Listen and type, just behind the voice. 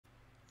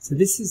So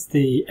this is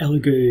the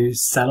Elegoo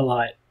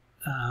SatelLite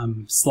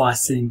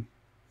slicing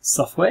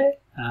software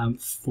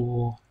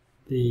for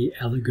the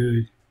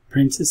Elegoo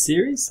printer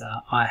series.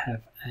 I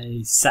have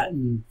a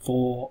Saturn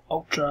 4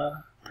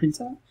 Ultra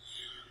printer,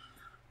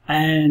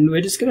 and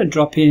we're just going to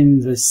drop in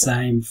the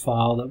same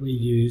file that we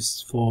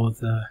used for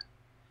the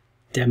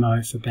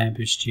demo for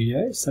Bamboo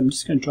Studio. So I'm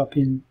just going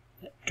to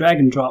drag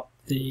and drop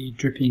the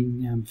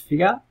dripping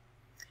figure,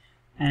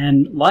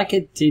 and like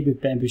it did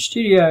with Bamboo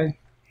Studio,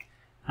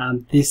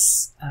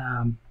 this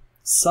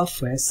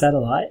software,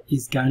 SatelLite,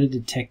 is going to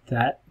detect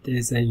that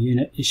there's a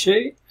unit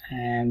issue,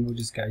 and we'll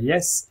just go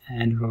yes,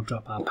 and it'll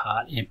drop our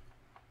part in.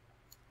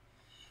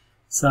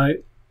 So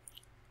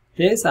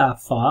there's our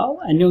file,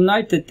 and you'll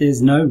note that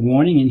there's no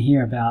warning in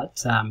here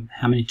about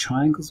how many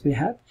triangles we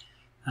have,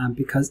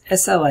 because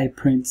SLA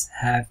prints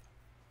have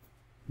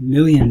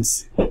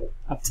millions,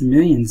 up to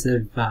millions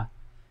of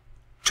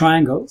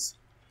triangles,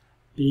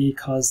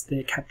 because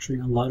they're capturing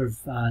a lot of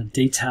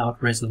detailed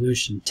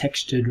resolution,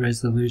 textured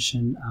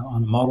resolution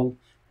on a model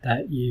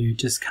that you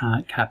just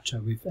can't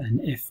capture with an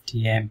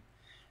FDM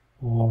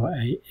or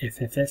a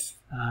FFF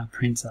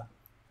printer.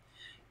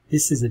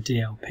 This is a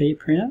DLP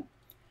printer,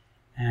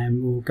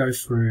 and we'll go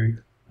through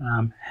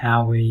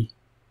how we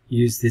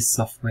use this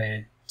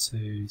software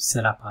to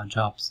set up our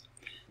jobs.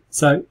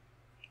 So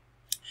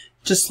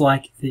just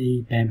like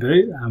the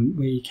Bamboo,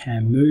 we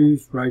can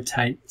move,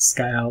 rotate,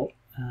 scale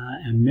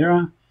and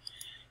mirror,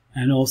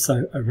 and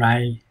also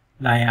array,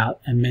 layout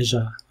and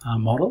measure our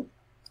model.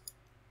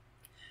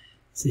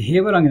 So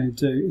here what I'm going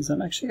to do is I'm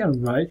actually going to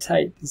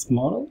rotate this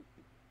model,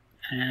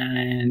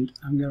 and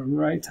I'm going to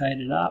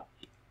rotate it up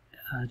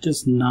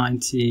just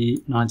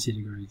 90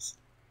 degrees.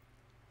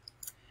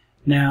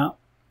 Now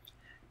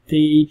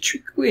the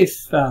trick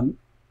with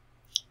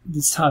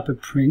this type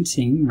of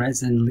printing,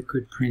 resin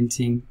liquid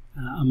printing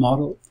a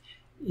model,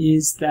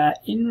 is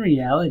that in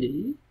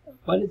reality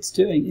what it's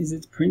doing is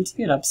it's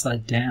printing it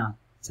upside down.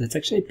 So it's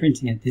actually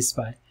printing it this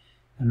way,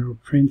 and it'll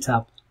print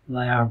up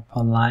layer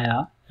upon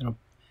layer. It'll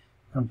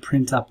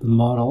print up the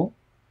model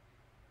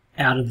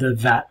out of the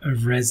vat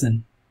of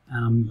resin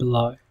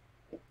below.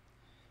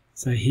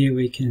 So here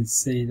we can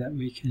see that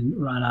we can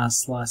run our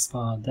slice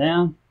file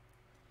down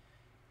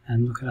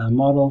and look at our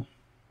model.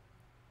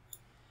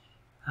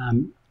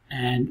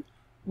 And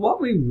what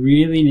we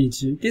really need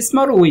to do, this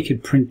model we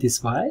could print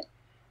this way,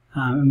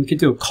 and we could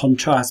do a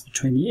contrast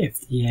between the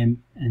FDM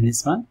and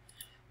this one.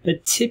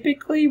 But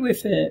typically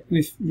with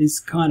this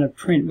kind of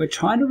print, we're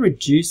trying to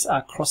reduce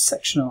our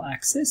cross-sectional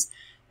axis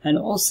and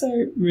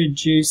also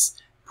reduce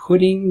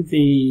putting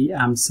the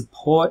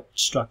support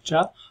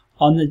structure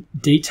on the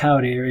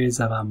detailed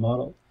areas of our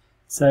model.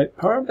 So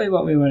probably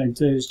what we want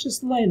to do is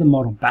just lay the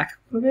model back a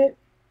little bit,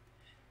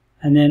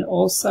 and then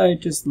also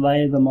just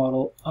lay the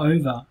model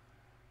over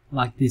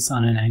like this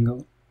on an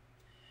angle.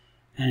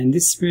 And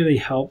this really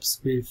helps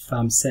with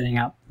setting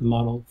up the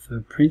model for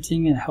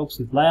printing, and it helps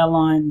with layer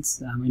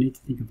lines. We need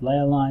to think of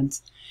layer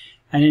lines.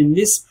 And in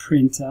this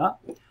printer,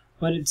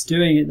 what it's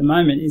doing at the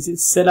moment is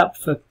it's set up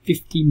for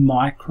 50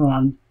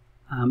 micron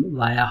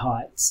layer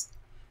heights.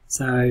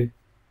 So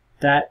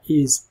that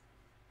is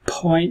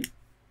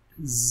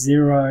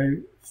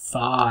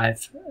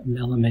 0.05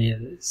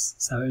 millimeters.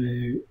 So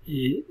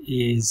it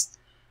is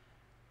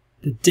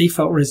the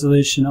default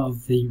resolution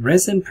of the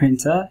resin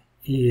printer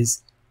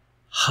is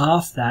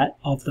half that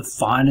of the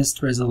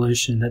finest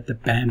resolution that the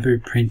Bamboo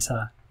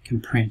printer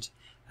can print.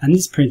 And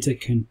this printer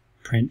can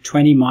print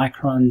 20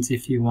 microns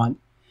if you want,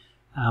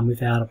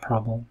 without a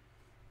problem.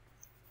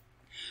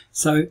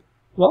 So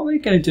what we're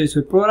going to do is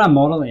we've brought our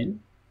model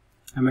in,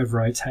 and we've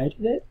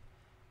rotated it,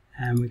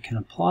 and we can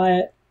apply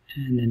it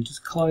and then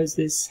just close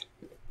this.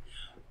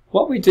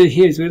 What we do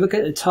here is we look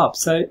at the top.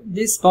 So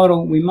this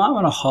model, we might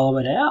want to hollow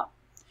it out,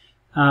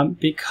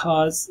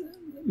 because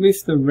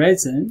with the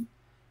resin,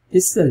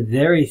 this is a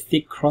very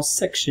thick cross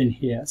section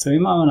here, so we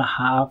might want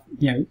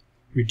to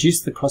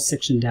reduce the cross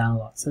section down a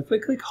lot. So if we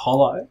click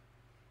hollow,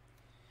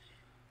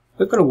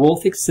 we've got a wall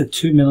thickness of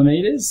 2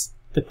 millimeters.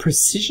 The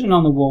precision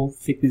on the wall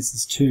thickness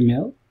is 2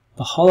 mil.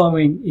 The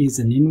hollowing is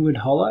an inward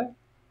hollow.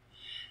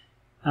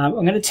 I'm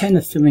going to turn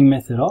the filling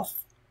method off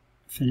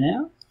for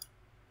now,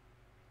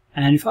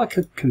 and if I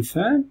could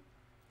confirm,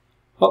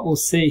 what we'll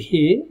see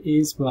here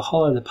is we'll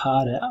hollow the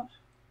part out,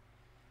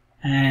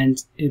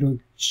 and it'll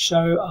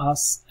show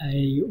us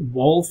a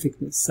wall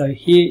thickness. So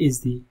here is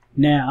the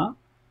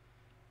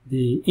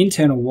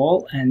internal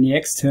wall and the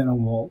external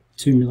wall,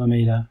 2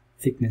 millimeter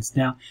thickness.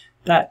 Now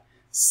that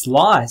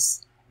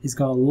slice has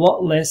got a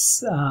lot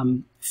less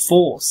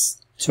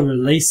force to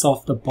release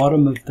off the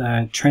bottom of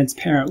the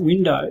transparent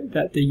window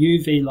that the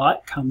UV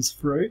light comes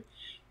through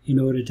in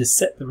order to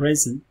set the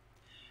resin.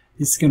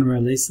 This is going to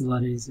release a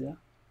lot easier.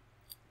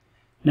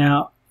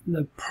 Now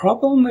the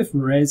problem with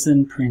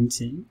resin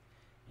printing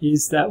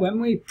is that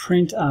when we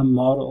print our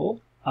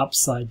model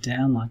upside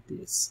down like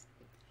this,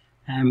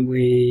 and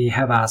we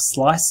have our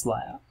slice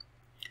layer,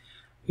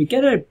 we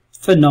get a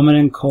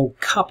phenomenon called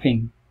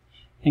cupping.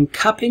 And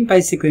cupping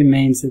basically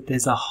means that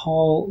there's a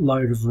whole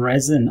load of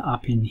resin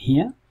up in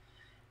here,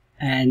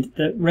 and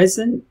the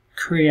resin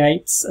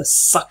creates a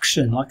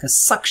suction, like a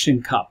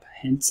suction cup,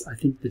 hence I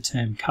think the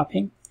term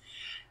cupping,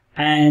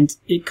 and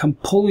it can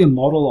pull your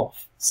model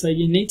off. So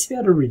you need to be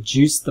able to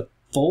reduce the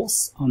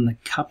force on the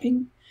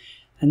cupping,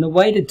 and the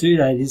way to do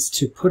that is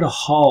to put a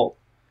hole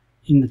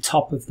in the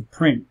top of the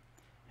print.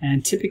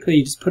 And typically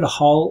you just put a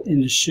hole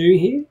in the shoe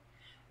here,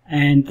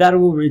 and that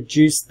will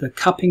reduce the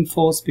cupping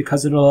force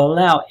because it will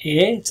allow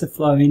air to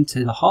flow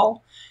into the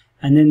hole,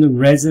 and then the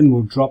resin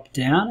will drop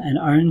down and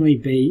only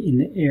be in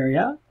the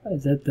area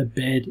that the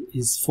bed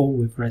is full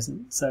with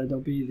resin. So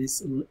there'll be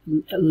this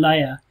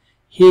layer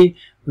here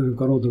where we've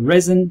got all the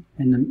resin,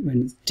 and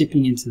when it's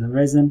dipping into the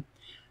resin,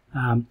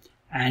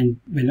 and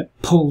when it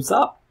pulls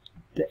up,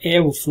 the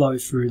air will flow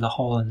through the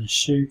hole in the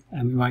shoe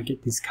and we won't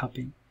get this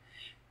cupping.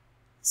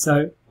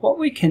 So what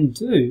we can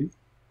do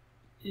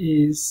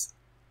is,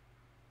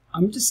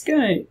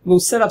 we'll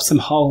set up some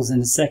holes in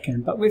a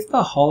second, but with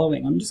the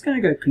hollowing, I'm just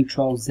going to go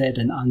Control Z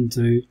and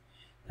undo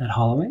that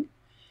hollowing.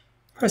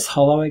 Press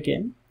hollow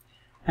again.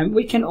 And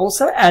we can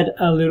also add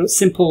a little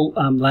simple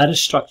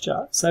lattice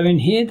structure. So in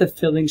here, the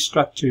filling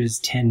structure is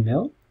 10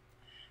 mil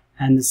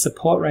and the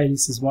support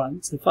radius is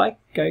 1. So if I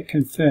go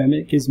confirm,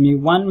 it gives me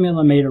 1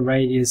 millimeter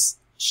radius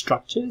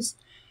structures,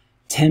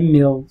 10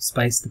 mil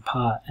spaced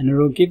apart, and it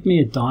will give me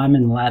a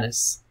diamond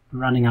lattice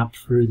running up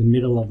through the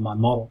middle of my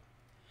model.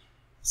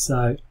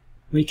 So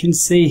we can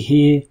see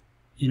here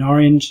in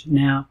orange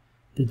now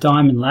the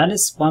diamond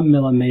lattice, 1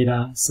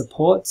 millimeter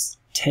supports,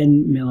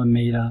 10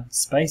 millimeter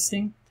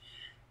spacing,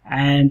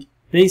 and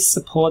these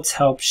supports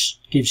help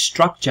give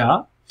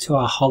structure to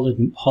our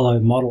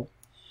hollow model.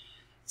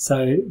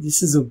 So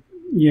this is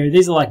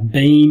these are like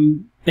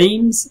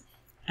beams,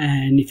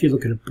 and if you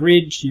look at a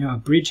bridge, a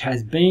bridge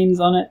has beams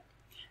on it,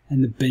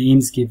 and the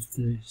beams give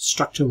the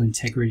structural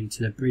integrity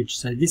to the bridge.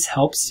 So this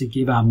helps to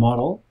give our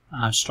model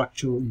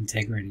structural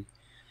integrity.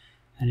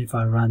 And if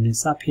I run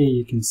this up here,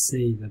 you can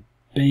see the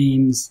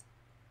beams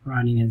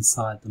running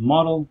inside the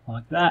model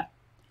like that.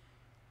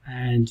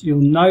 And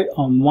you'll note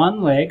on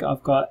one leg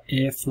I've got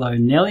airflow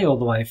nearly all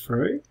the way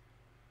through,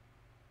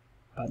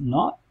 but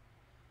not.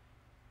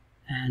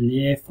 And the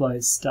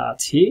airflow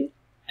starts here,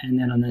 and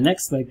then on the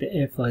next leg the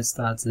airflow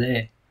starts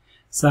there.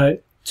 So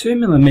 2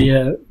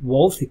 millimeter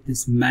wall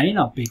thickness may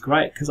not be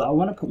great because I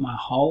want to put my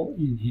hole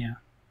in here.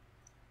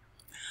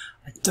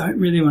 I don't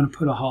really want to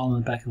put a hole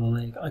in the back of the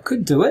leg. I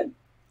could do it,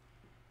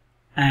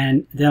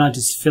 and then I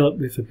just fill it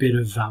with a bit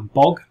of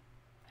bog,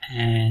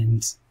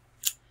 and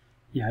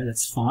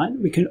that's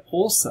fine. We can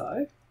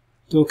also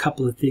do a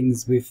couple of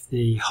things with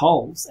the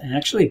holes and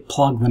actually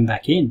plug them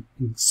back in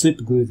and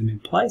super glue them in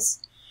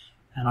place,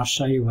 and I'll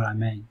show you what I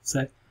mean.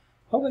 So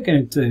what we're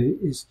going to do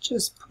is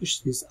just push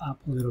this up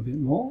a little bit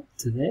more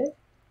to there.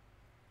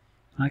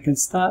 I can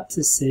start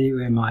to see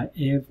where my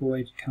air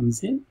void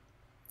comes in.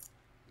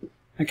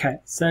 Okay,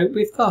 so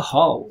with the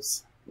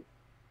holes,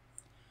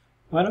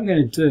 what I'm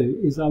going to do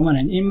is I want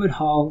an inward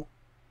hole.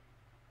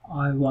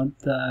 I want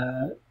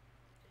the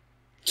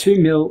 2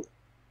 mil,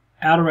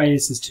 outer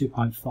radius is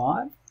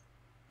 2.5,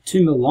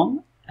 2 mil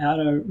long,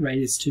 outer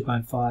radius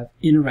 2.5,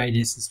 inner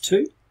radius is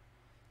 2.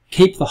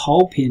 Keep the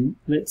hole pin,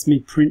 lets me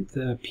print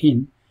the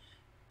pin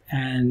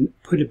and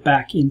put it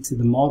back into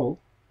the model.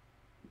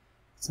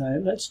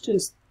 So let's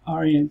just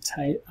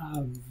orientate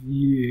our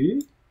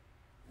view.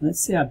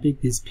 Let's see how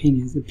big this pin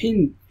is. The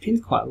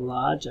pin's quite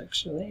large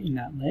actually in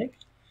that leg.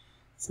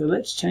 So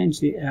let's change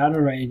the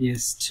outer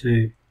radius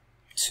to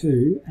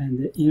 2 and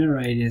the inner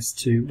radius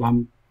to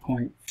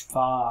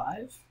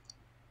 1.5.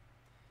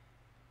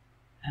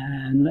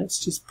 And let's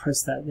just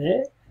press that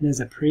there. There's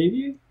a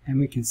preview, and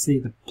we can see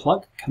the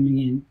plug coming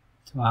in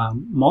to our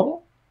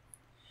model.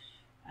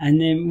 And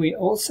then we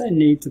also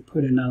need to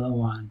put another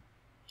one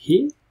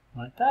here,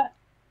 like that.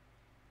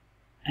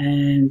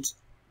 And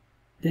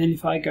then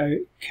if I go,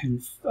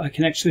 I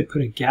can actually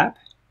put a gap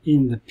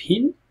in the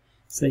pin.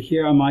 So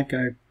here I might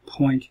go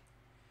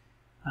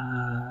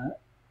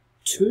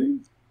 0.2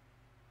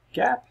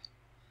 gap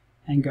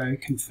and go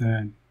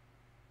confirm.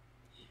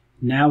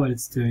 Now what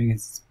it's doing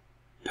is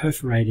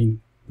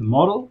perforating the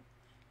model,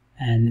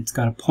 and it's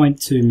got a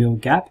 0.2 mil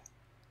gap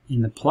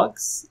in the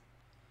plugs,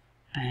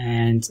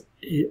 and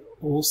it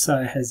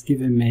also has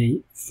given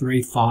me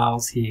 3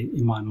 files here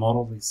in my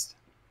model list.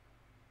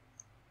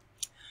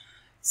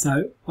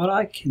 So what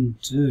I can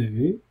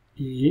do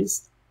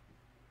is,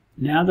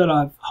 now that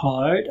I've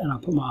hollowed and I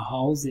put my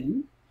holes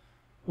in,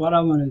 what I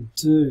want to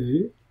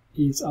do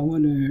is I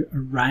want to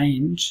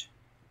arrange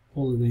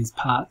all of these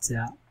parts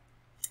out.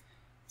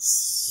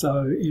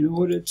 So in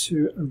order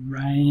to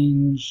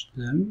arrange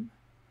them,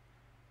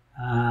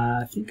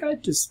 I think I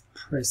just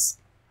press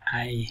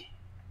A.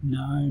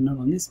 No, not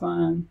on this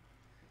one.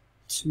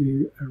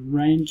 To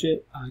arrange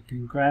it, I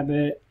can grab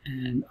it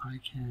and I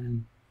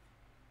can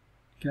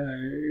go,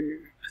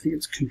 I think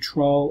it's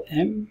Control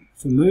M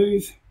for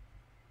move,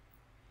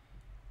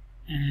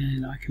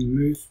 and I can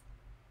move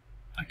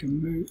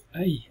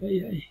A.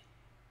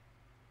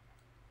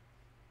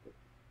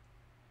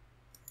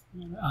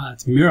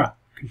 It's mirror.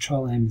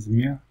 Control M is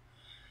mirror.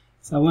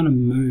 So I want to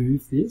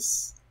move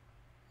this.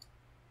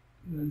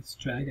 Let's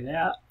drag it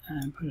out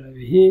and put it over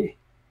here.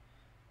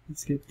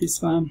 Let's get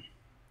this one.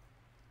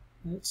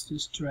 Let's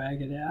just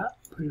drag it out,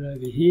 put it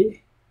over here,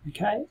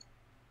 okay?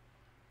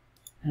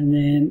 And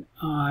then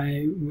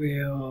I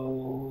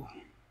will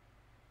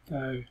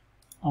go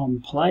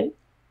on plate,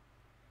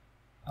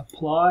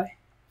 apply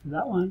to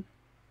that one.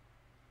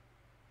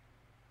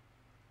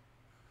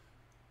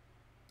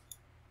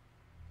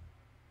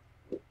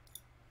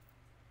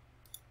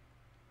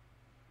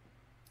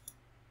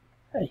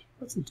 Hey,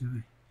 what's it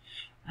doing?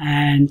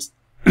 And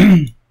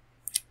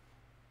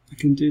I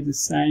can do the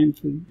same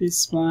for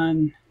this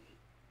one.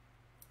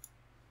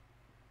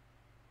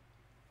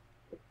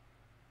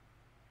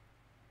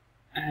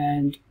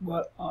 And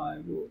what I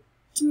will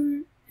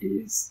do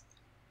is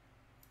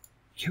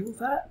kill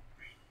that.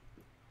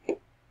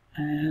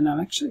 And I'm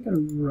actually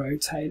going to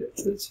rotate it.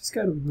 So let's just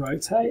go to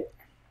rotate.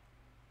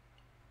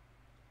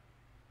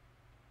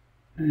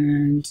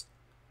 And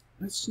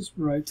let's just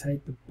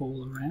rotate the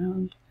ball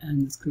around.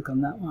 And let's click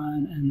on that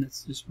one. And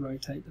let's just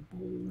rotate the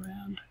ball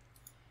around.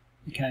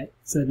 Okay,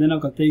 so then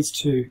I've got these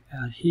two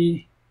out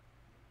here.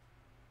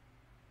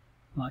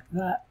 Like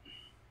that.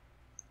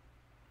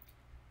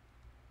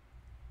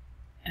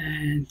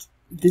 And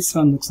this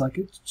one looks like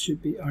it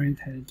should be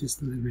orientated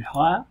just a little bit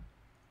higher.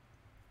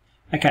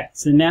 Okay,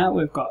 so now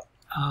we've got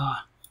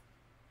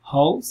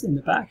holes in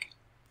the back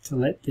to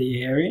let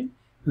the air in.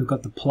 We've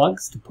got the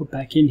plugs to put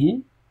back in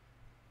here.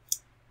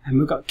 And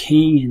we've got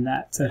keying in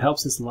that, so it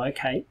helps us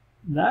locate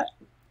that.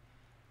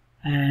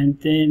 And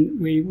then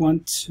we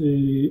want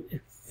to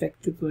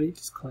effectively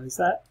just close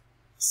that,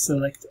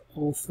 select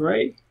all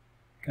three,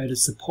 go to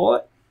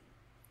support.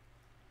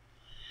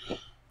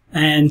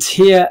 And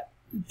here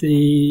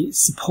the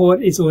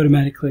support is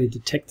automatically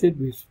detected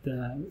with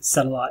the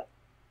satellite,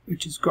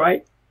 which is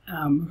great.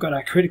 We've got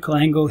our critical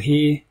angle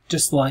here,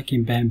 just like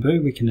in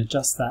Bamboo. We can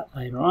adjust that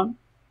later on.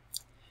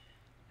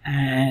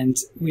 And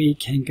we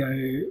can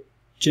go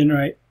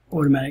generate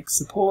automatic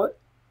support.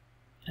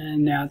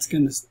 And now it's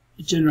going to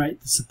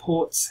generate the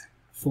supports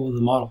for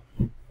the model.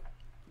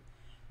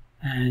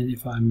 And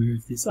if I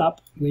move this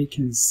up, we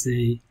can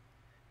see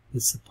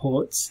the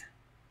supports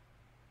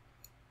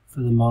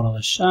for the model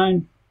as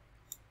shown.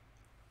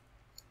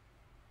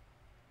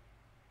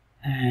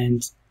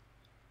 And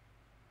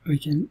we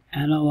can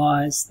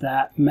analyze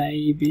that.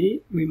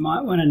 Maybe we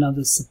might want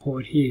another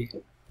support here.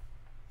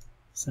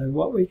 So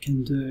what we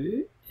can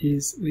do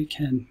is we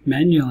can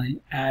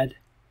manually add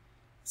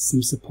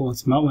some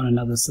supports. We might want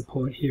another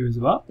support here as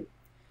well.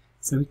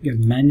 So we can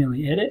go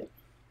manually edit,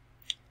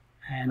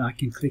 and I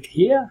can click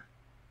here.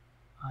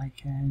 I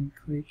can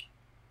click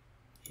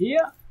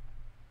here,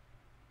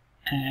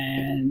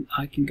 and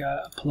I can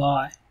go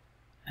apply.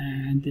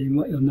 And then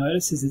what you'll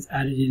notice is it's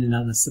added in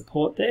another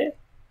support there.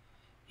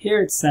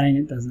 Here it's saying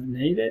it doesn't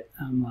need it.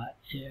 I'm like,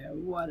 yeah,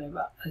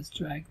 whatever. Let's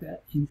drag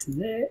that into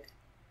there.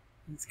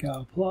 Let's go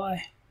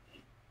apply.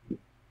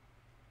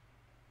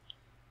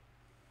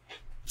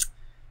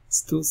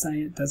 Still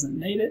saying it doesn't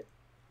need it.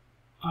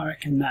 I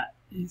reckon that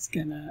is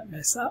gonna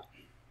mess up.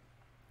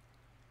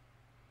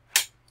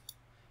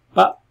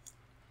 But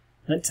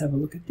let's have a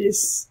look at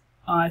this.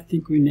 I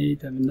think we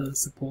need to have another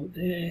support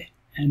there.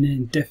 And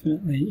then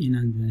definitely in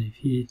underneath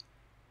here,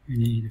 we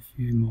need a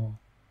few more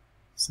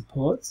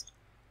supports.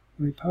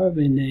 We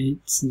probably need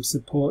some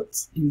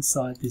supports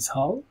inside this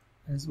hole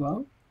as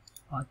well,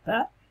 like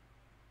that.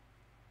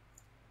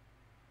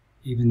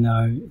 Even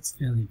though it's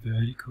fairly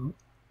vertical.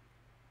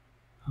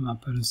 I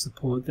might put a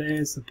support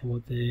there,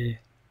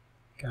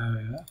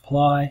 go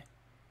apply.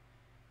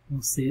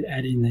 We'll see it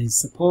add in these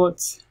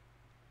supports.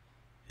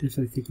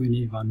 Definitely think we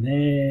need one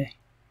there.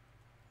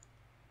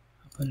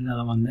 I'll put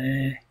another one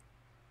there.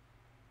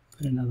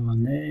 Put another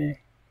one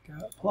there, go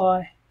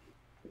apply.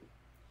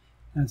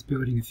 That's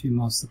building a few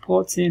more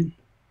supports in.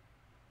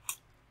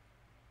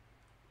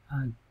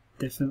 I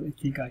definitely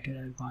think I could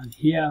add one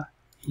here,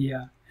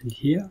 here, and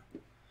here.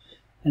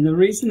 And the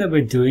reason that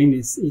we're doing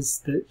this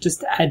is that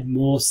just to add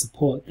more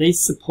support.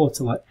 These supports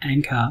are what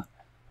anchor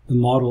the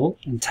model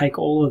and take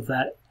all of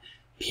that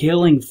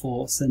peeling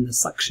force and the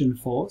suction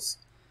force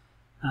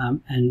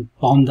and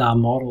bond our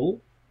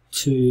model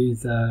to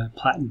the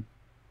platen.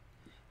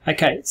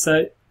 Okay,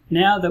 so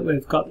now that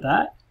we've got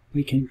that,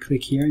 we can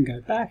click here and go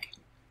back.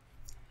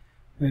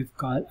 We've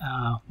got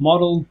our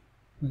model,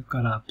 we've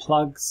got our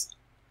plugs,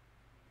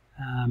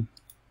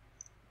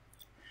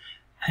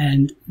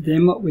 and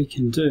then what we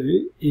can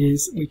do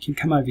is we can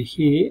come over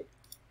here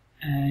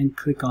and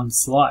click on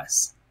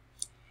slice.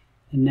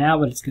 And now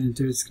what it's going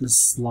to do is it's going to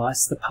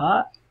slice the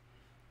part,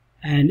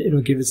 and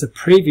it'll give us a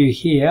preview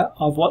here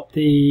of what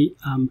the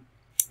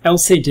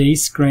LCD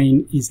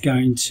screen is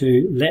going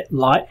to let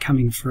light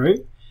coming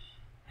through.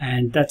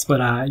 And that's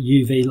what our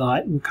UV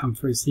light will come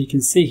through. So you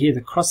can see here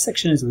the cross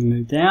section as we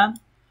move down,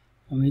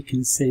 and we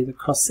can see the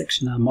cross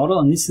section of our model,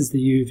 and this is the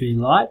UV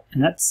light,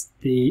 and that's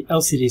the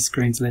LCD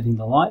screen's letting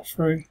the light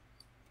through.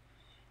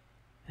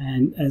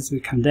 And as we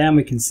come down,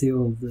 we can see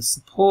all of the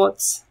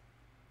supports.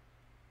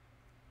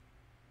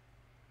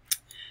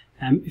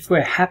 And if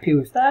we're happy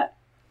with that,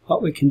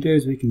 what we can do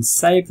is we can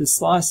save the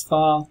slice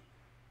file,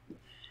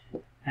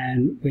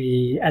 And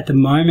at the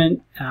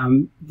moment,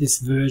 this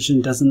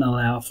version doesn't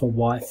allow for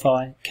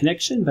Wi-Fi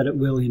connection, but it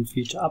will in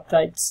future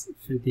updates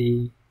for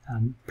the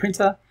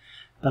printer.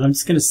 But I'm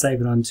just going to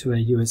save it onto a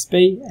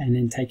USB and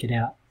then take it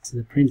out to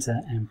the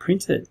printer and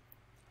print it.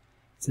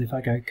 So if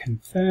I go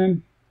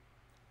confirm,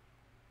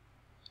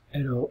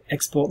 it'll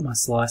export my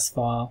slice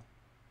file,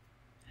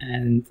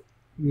 and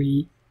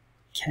we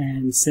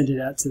can send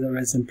it out to the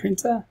resin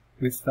printer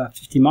with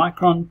 50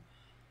 micron,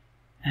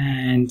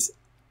 and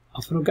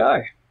off it'll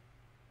go.